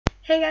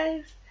Hey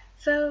guys!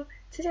 So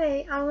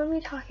today I'm going to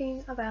be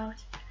talking about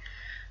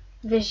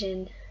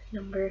Vision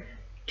number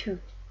 2.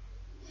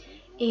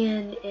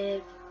 And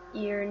if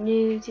you're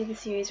new to the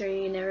series or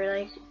you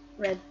never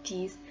read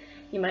these,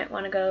 you might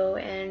want to go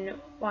and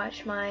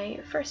watch my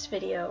first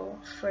video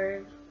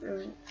for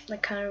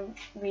kind of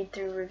read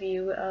through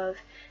review of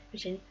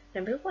Vision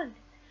number 1.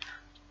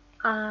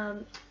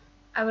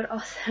 I would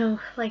also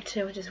like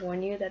to just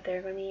warn you that there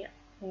are going to be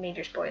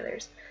major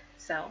spoilers,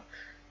 so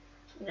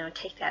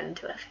take that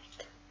into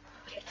effect.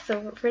 Okay,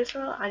 so first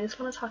of all, I just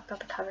want to talk about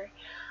the cover.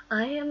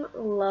 I am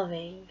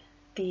loving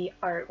the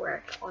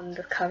artwork on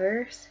the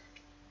covers,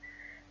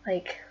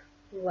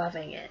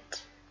 loving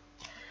it.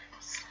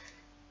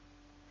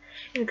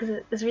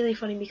 Because it's really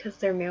funny because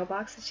their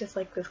mailbox is just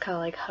this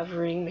kind of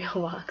hovering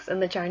mailbox,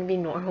 and they're trying to be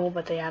normal,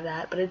 but they have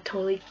that, but it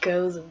totally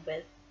goes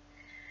with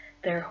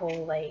their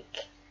whole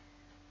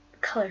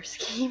color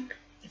scheme.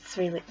 It's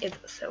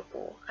so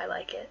cool. I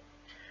like it.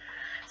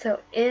 So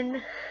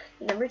in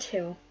number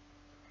 2,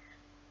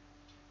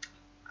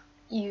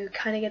 you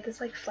kind of get this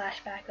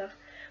flashback of,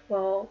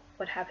 well,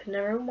 what happened in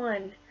number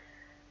 1.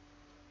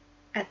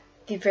 At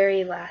the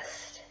very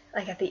last,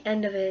 at the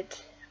end of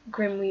it,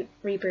 Grim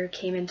Reaper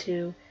came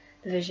into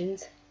the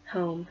Vision's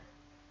home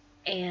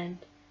and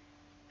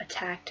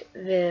attacked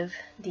Viv,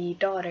 the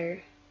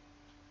daughter,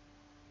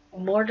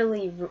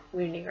 mortally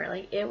wounding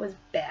her. It was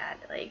bad.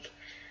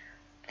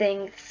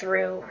 Thing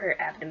through her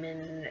abdomen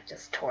and it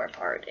just tore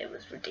apart. It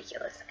was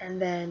ridiculous. And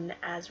then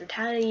as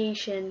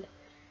retaliation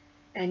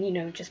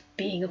and just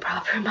being a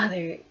proper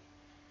mother,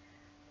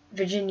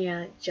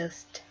 Virginia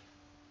just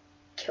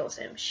kills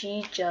him.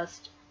 She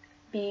just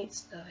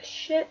beats the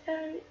shit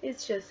out of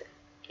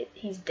it.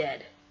 He's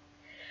dead.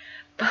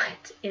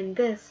 But in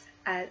this,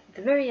 at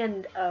the very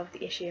end of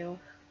the issue,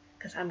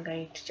 because I'm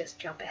going to just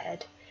jump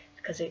ahead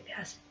because it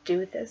has to do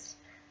with this,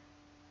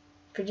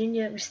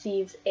 Virginia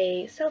receives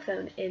a cell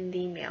phone in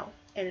the mail,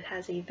 and it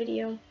has a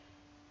video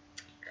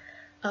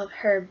of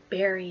her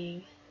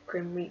burying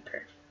Grim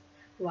Reaper.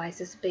 Why is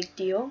this a big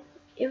deal?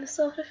 It was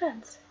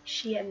self-defense.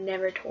 She had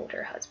never told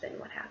her husband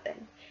what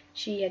happened.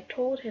 She had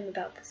told him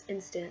about this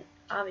incident,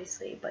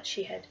 obviously, but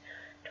she had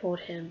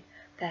told him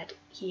that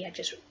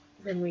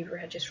Grim Reaper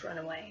had just run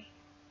away.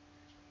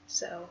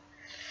 So,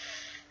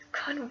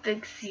 kind of a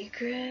big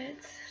secret.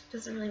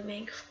 Doesn't really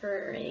make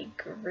for a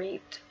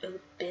great,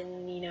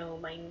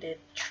 open, minded,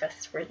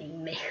 trustworthy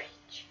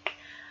marriage.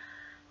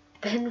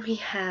 Then we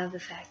have the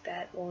fact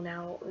that, well,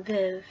 now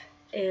Viv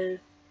is,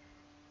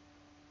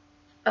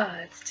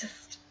 it's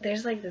just,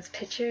 there's this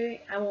picture.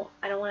 I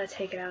don't want to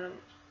take it out of,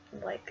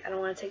 I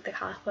don't want to take the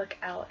comic book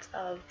out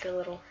of the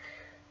little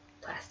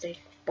plastic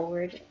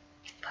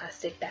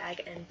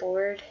bag and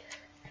board.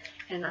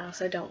 And I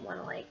also don't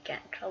want to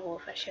get in trouble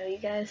if I show you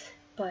guys,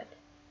 but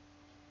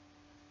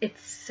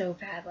it's so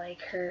bad.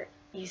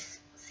 You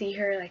see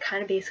her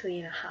kind of basically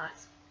in a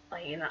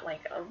not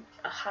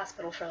a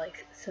hospital for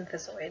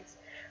synthesoids,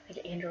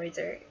 androids,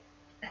 or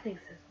I think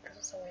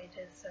synthesoid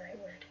is the right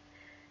word.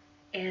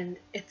 And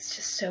it's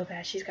just so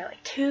bad. She's got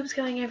tubes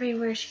going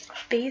everywhere. She's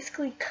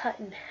basically cut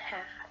in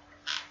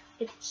half.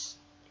 It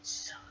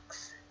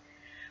sucks.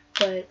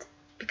 But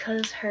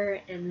because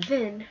her and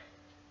Vin,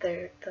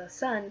 the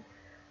son,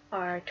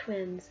 are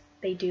twins,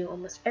 they do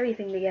almost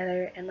everything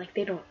together, and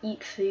they don't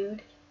eat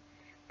food.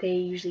 They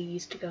usually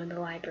used to go in the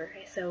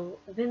library. So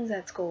Vin's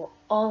at school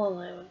all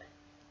alone,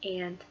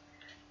 and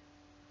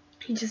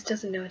he just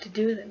doesn't know what to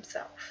do with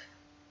himself.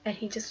 And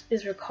he just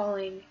is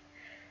recalling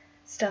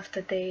stuff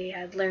that they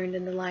had learned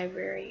in the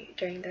library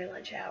during their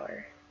lunch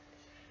hour.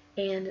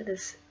 And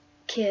this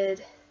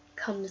kid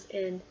comes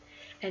in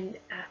and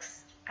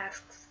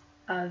asks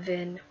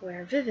Vin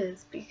where Viv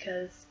is,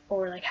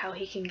 or how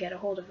he can get a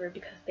hold of her,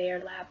 because they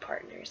are lab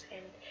partners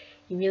and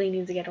he really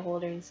needs to get a hold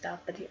of her and stuff,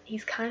 but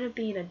he's kind of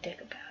being a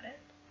dick about it.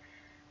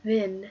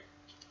 Vin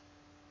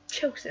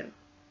chokes him.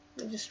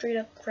 Just straight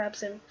up grabs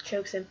him,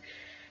 chokes him.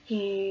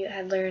 He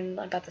had learned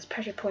about this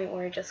pressure point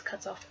where it just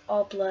cuts off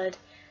all blood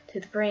to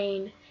the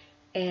brain,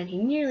 and he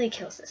nearly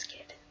kills this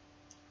kid.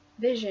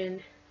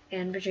 Vision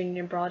and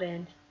Virginia brought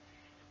in,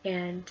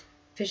 and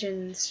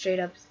Vision straight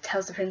up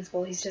tells the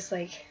principal, he's just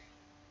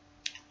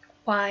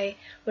why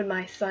would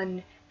my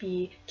son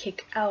be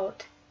kicked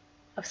out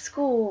of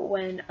school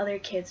when other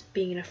kids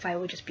being in a fight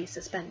would just be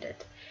suspended?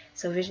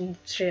 So Vision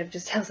straight up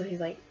just tells him,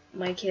 he's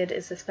my kid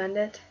is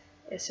suspended,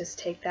 it's just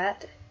take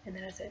that, and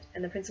that's it.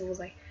 And the principal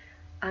was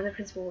I'm the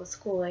principal of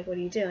school, what are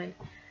you doing?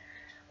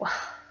 Well,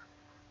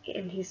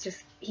 and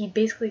he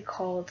basically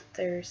called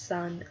their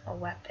son a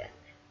weapon,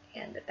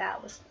 and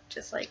that was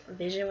just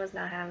Vision was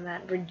not having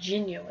that,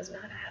 Virginia was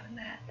not having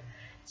that,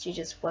 she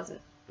just wasn't.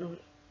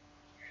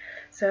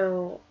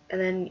 So, and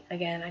then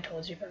again, I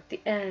told you about the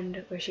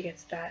end where she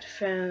gets that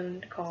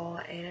phone call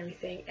and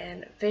everything,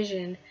 and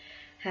Vision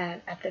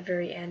had, at the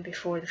very end,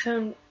 before the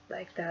phone,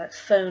 the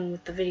phone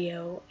with the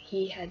video,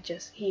 he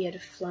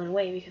had flown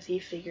away because he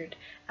figured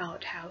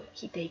out how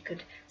they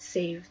could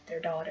save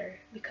their daughter,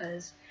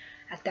 because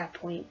at that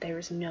point there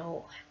was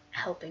no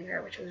helping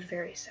her, which was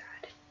very sad.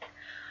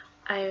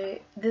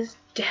 this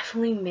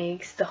definitely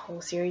makes the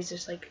whole series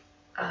just like,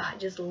 I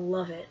just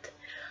love it.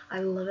 I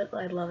love it,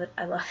 I love it,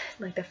 I love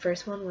it. Like, the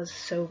first one was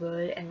so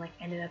good and like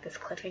ended at this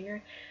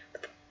cliffhanger,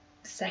 but the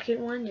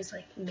second one just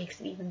like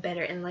makes it even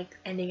better and like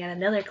ending at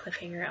another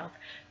cliffhanger of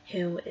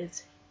who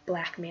is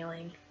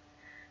blackmailing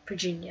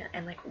Virginia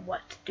and like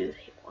what do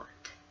they want.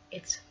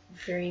 It's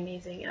very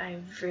amazing and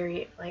I'm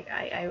very like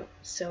I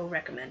so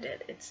recommend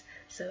it. It's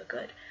so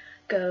good.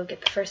 Go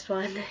get the first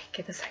one,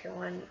 get the second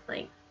one,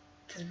 like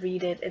just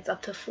read it. It's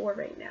up to 4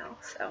 right now,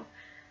 so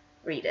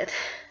read it.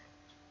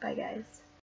 Bye guys.